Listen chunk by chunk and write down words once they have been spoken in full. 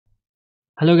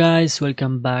Hello guys,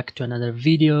 welcome back to another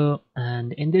video,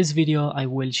 and in this video I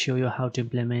will show you how to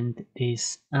implement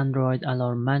this Android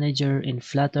alarm manager in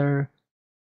Flutter.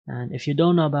 And if you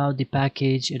don't know about the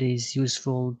package, it is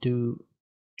useful to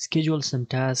schedule some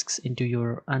tasks into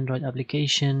your Android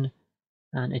application,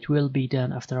 and it will be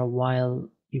done after a while.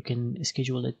 You can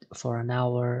schedule it for an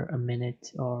hour, a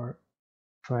minute, or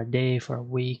for a day, for a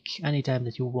week, anytime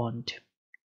that you want.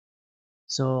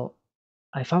 So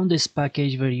I found this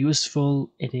package very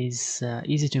useful. It is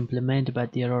easy to implement,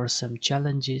 but there are some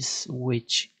challenges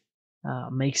which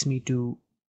makes me to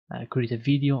create a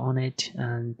video on it,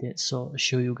 and so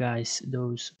show you guys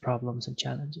those problems and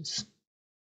challenges.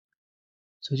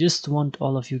 So just want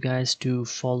all of you guys to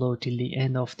follow till the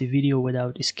end of the video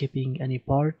without skipping any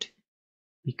part,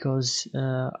 because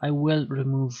I will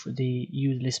remove the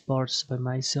useless parts by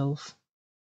myself,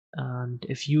 and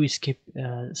if you skip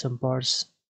some parts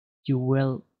you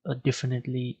will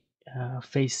definitely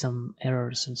face some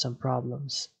errors and some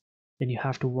problems. Then you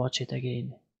have to watch it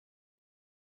again.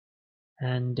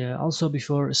 And also,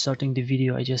 before starting the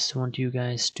video, I just want you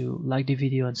guys to like the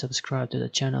video and subscribe to the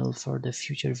channel for the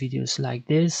future videos like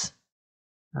this.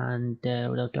 And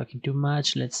without talking too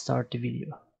much, let's start the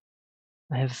video.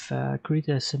 I have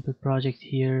created a simple project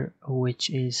here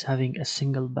which is having a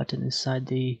single button inside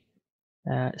the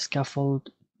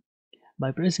scaffold.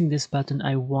 By pressing this button,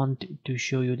 I want to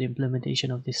show you the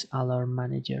implementation of this alarm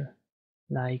manager.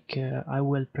 Like I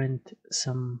will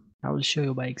show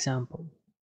you by example.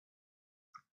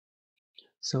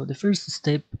 So the first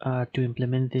step to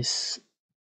implement this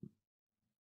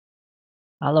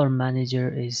alarm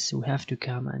manager is we have to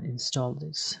come and install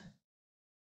this.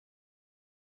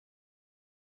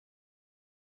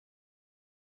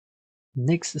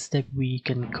 Next step, we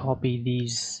can copy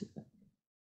these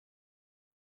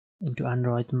into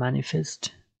Android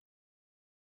manifest.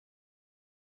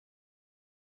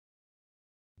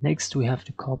 Next, we have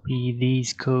to copy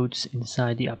these codes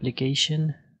inside the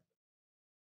application.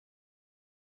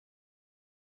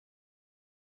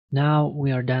 Now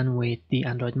we are done with the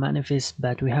Android manifest,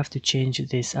 but we have to change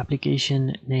this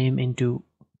application name into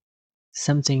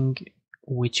something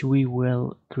which we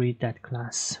will create that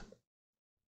class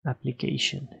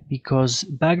application, because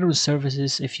background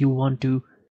services, if you want to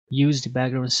use the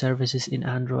background services in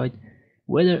Android,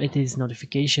 whether it is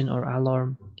notification or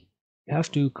alarm, you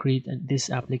have to create this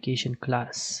application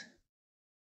class.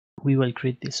 We will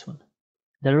create this one.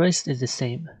 The rest is the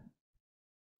same.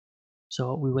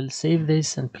 So we will save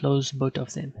this and close both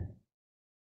of them.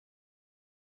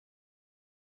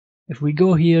 If we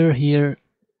go here,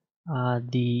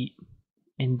 and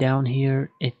down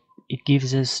here, it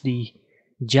gives us the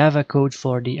Java code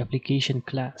for the application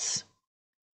class.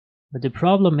 But the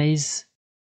problem is,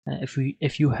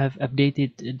 if you have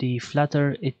updated the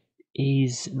Flutter, it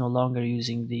is no longer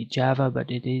using the Java, but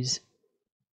it is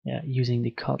using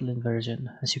the Kotlin version.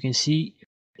 As you can see,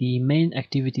 the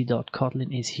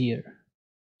mainactivity.kt is here.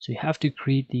 So you have to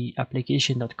create the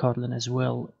Application.kt as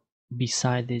well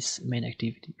beside this main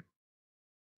activity.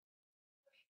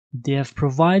 They have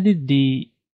provided the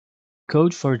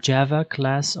code for Java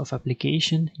class of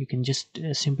application. You can just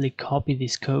simply copy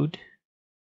this code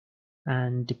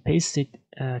and paste it,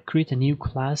 create a new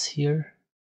class here,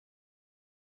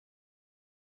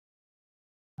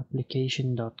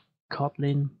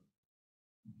 application.kotlin.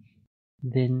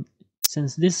 Then,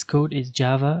 since this code is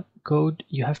Java code,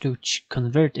 you have to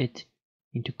convert it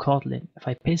into Kotlin. If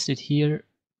I paste it here,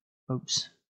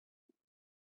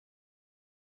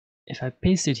 if I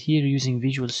paste it here using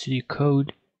Visual Studio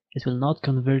Code, it will not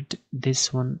convert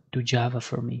this one to Java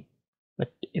for me.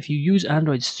 But if you use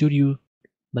Android Studio,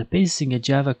 by pasting a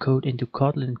Java code into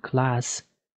Kotlin class,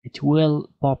 it will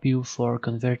pop you for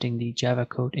converting the Java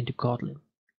code into Kotlin.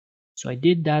 So I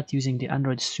did that using the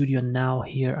Android Studio. Now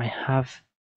here I have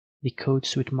the code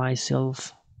suite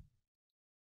myself.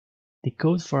 The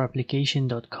code for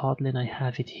application.kotlin, I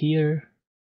have it here.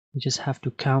 You just have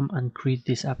to come and create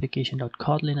this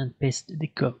application.kotlin and paste the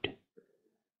code.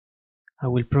 I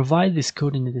will provide this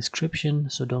code in the description,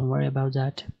 so don't worry about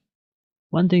that.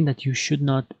 One thing that you should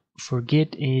not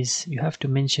forget is you have to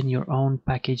mention your own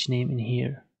package name in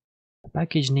here. The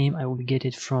package name, I will get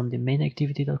it from the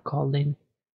mainactivity.kt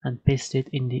and paste it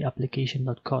in the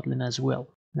application.kotlin as well.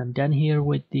 And I'm done here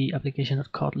with the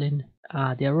application.kotlin.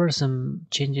 There were some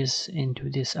changes into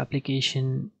this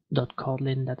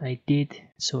application.kotlin that I did,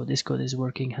 so this code is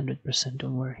working 100%,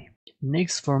 don't worry.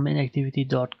 Next, for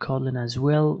mainactivity.kotlin as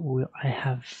well, I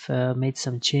have made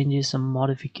some changes, some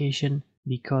modification,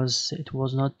 because it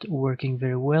was not working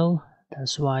very well.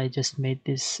 That's why I just made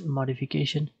this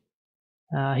modification.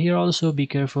 Here also, be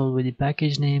careful with the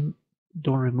package name.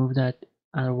 Don't remove that.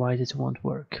 otherwise it won't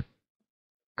work.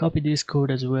 Copy this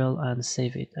code as well and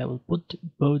save it. I will put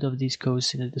both of these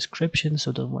codes in the description,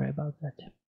 so don't worry about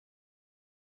that.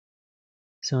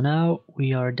 So now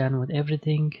we are done with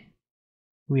everything.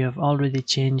 We have already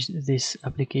changed this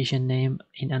application name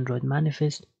in Android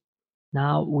Manifest.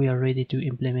 Now we are ready to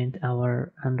implement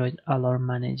our Android Alarm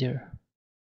Manager.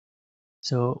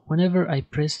 So whenever I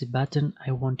press the button,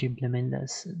 I want to implement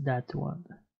that one.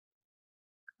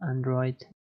 Android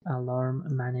Alarm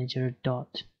Manager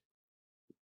dot.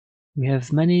 We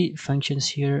have many functions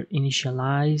here: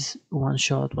 initialize, one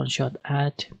shot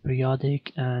add,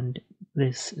 periodic, and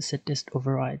this set test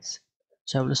overrides.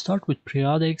 So I will start with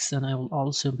periodics, and I will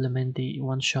also implement the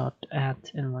one shot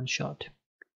add and one shot.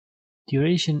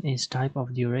 Duration is type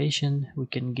of duration we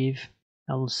can give.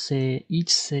 I will say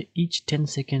each 10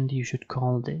 seconds you should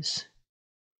call this.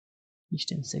 Each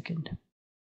 10 seconds.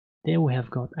 Then we have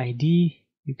got ID.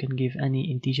 You can give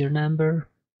any integer number.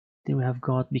 Then we have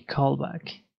got the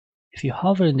callback. If you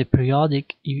hover in the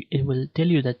periodic, it will tell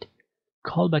you that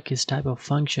callback is type of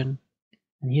function,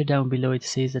 and here down below it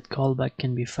says that callback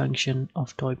can be function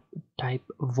of type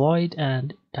void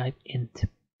and type int.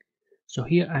 So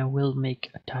here I will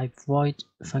make a type void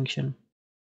function.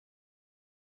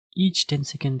 Each 10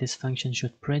 seconds this function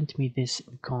should print me this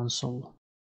in console.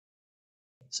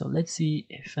 So let's see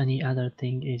if any other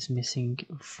thing is missing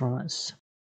from us.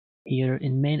 Here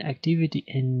in main activity,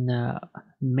 in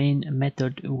main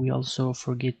method, we also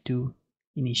forget to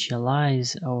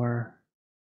initialize our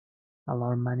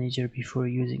alarm manager before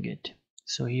using it.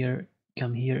 So here,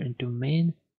 come here into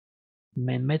main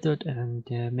method and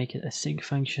make it a sync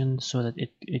function so that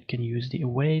it can use the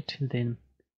await. Then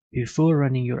before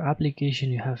running your application,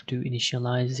 you have to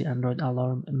initialize the Android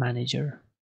Alarm Manager.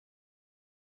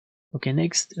 Okay,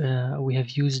 next we have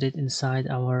used it inside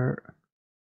our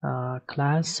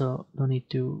class, so no need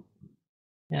to,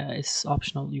 it's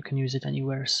optional, you can use it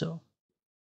anywhere. So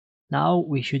now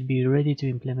we should be ready to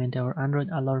implement our Android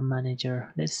Alarm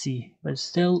Manager. Let's see, but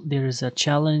still there is a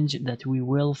challenge that we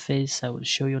will face. I will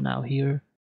show you now here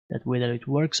that whether it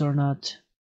works or not.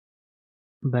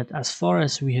 But as far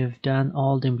as we have done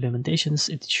all the implementations,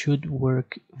 it should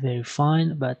work very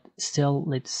fine, but still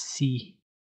let's see.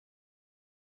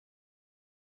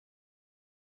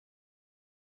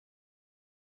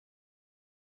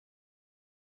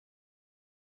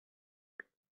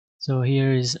 So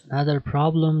here is another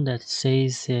problem that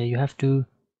says you have to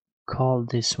call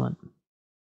this one.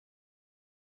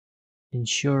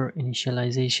 Ensure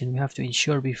initialization. We have to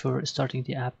ensure before starting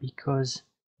the app, because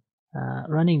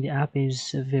running the app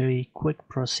is a very quick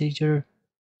procedure.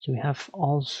 So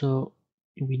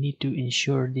we need to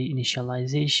ensure the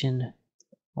initialization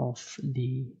of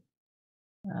the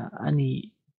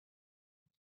any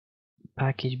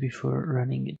package before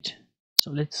running it.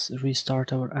 So let's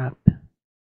restart our app.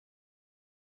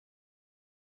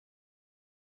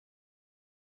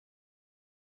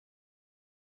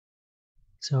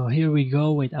 So here we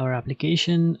go with our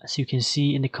application. As you can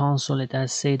see in the console, it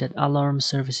has said that alarm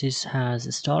services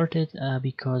has started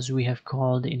because we have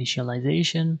called the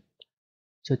initialization.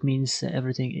 So it means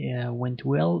everything went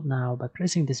well. Now by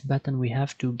pressing this button, we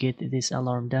have to get this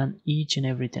alarm done each and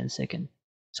every 10 seconds.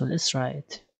 So let's try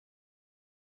it.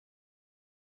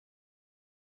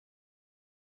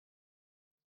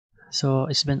 So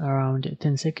it's been around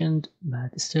 10 seconds,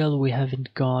 but still we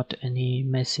haven't got any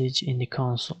message in the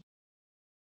console.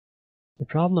 The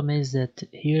problem is that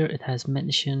here it has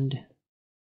mentioned,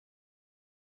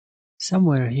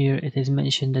 somewhere here it is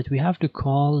mentioned that we have to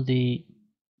call the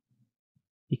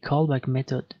callback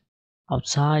method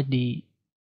outside the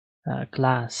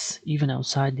class, even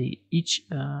outside each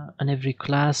and every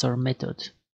class or method.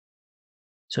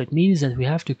 So it means that we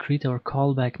have to create our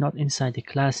callback not inside the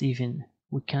class even.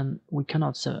 We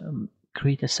cannot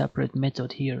create a separate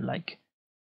method here like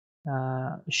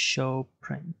show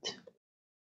print.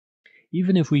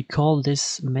 Even if we call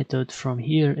this method from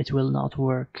here, it will not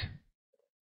work.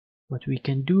 What we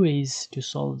can do is, to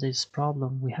solve this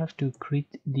problem, we have to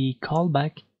create the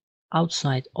callback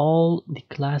outside all the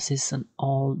classes and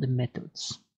all the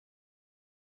methods.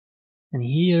 And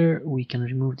here we can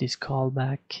remove this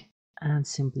callback and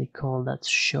simply call that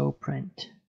show print.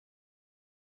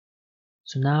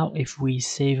 So now if we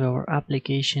save our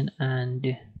application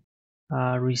and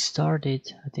restart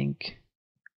it, I think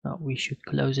we should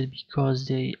close it because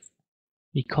the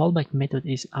callback method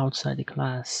is outside the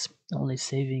class. Only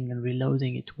saving and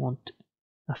reloading it won't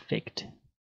affect.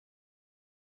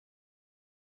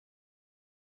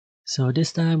 So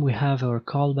this time we have our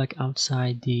callback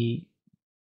outside the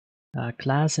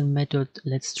class and method.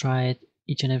 Let's try it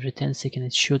each and every 10 seconds.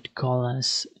 It should call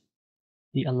us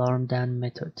the alarm then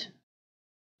method. It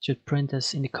should print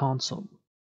us in the console.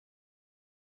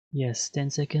 Yes, 10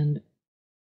 seconds.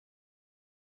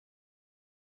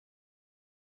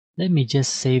 Let me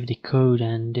just save the code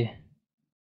and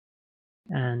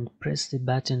press the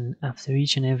button after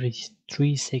each and every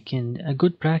 3 seconds. A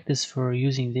good practice for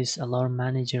using this alarm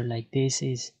manager like this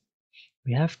is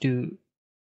we have to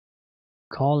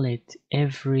call it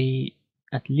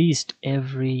at least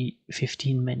every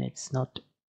 15 minutes, not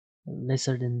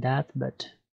lesser than that, but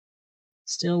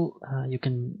still you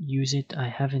can use it. I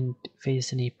haven't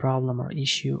faced any problem or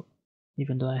issue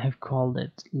even though I have called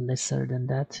it lesser than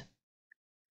that.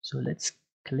 So let's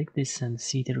click this and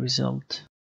see the result.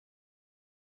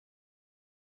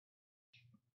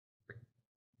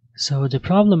 So the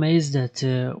problem is that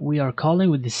we are calling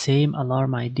with the same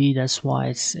alarm ID. That's why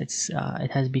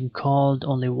it has been called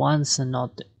only once and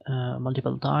not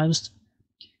multiple times.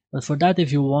 But for that,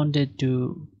 if you want it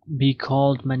to be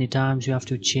called many times, you have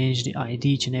to change the ID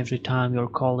each and every time you're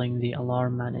calling the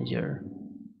alarm manager.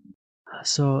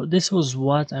 So this was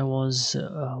what I was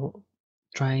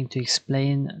trying to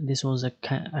explain. This was a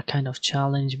kind of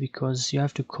challenge because you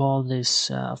have to call this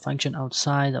function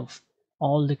outside of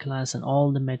all the class and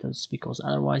all the methods, because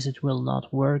otherwise it will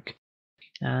not work.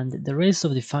 And the rest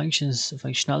of the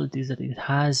functionalities that it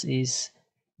has is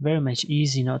very much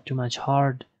easy, not too much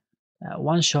hard.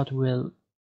 One shot will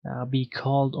be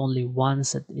called only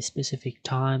once at a specific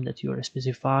time that you are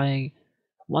specifying.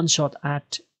 One shot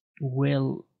at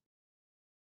will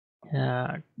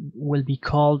be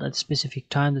called at a specific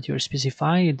time that you're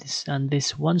specifying this, and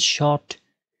this one shot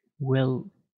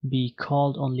will be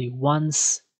called only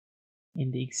once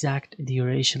in the exact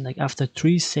duration. Like after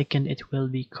 3 seconds it will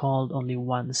be called only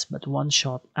once. But one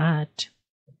shot at,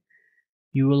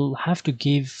 you will have to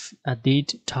give a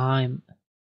date time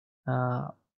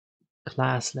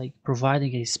class, like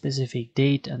providing a specific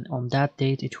date, and on that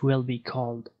date it will be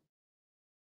called.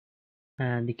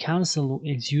 And the cancel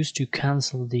is used to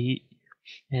cancel the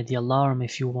alarm.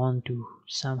 If you want to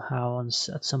somehow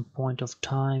at some point of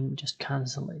time just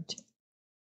cancel it.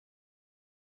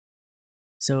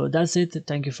 So that's it.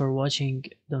 Thank you for watching.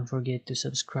 Don't forget to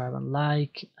subscribe and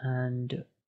like, and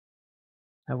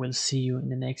I will see you in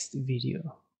the next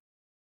video.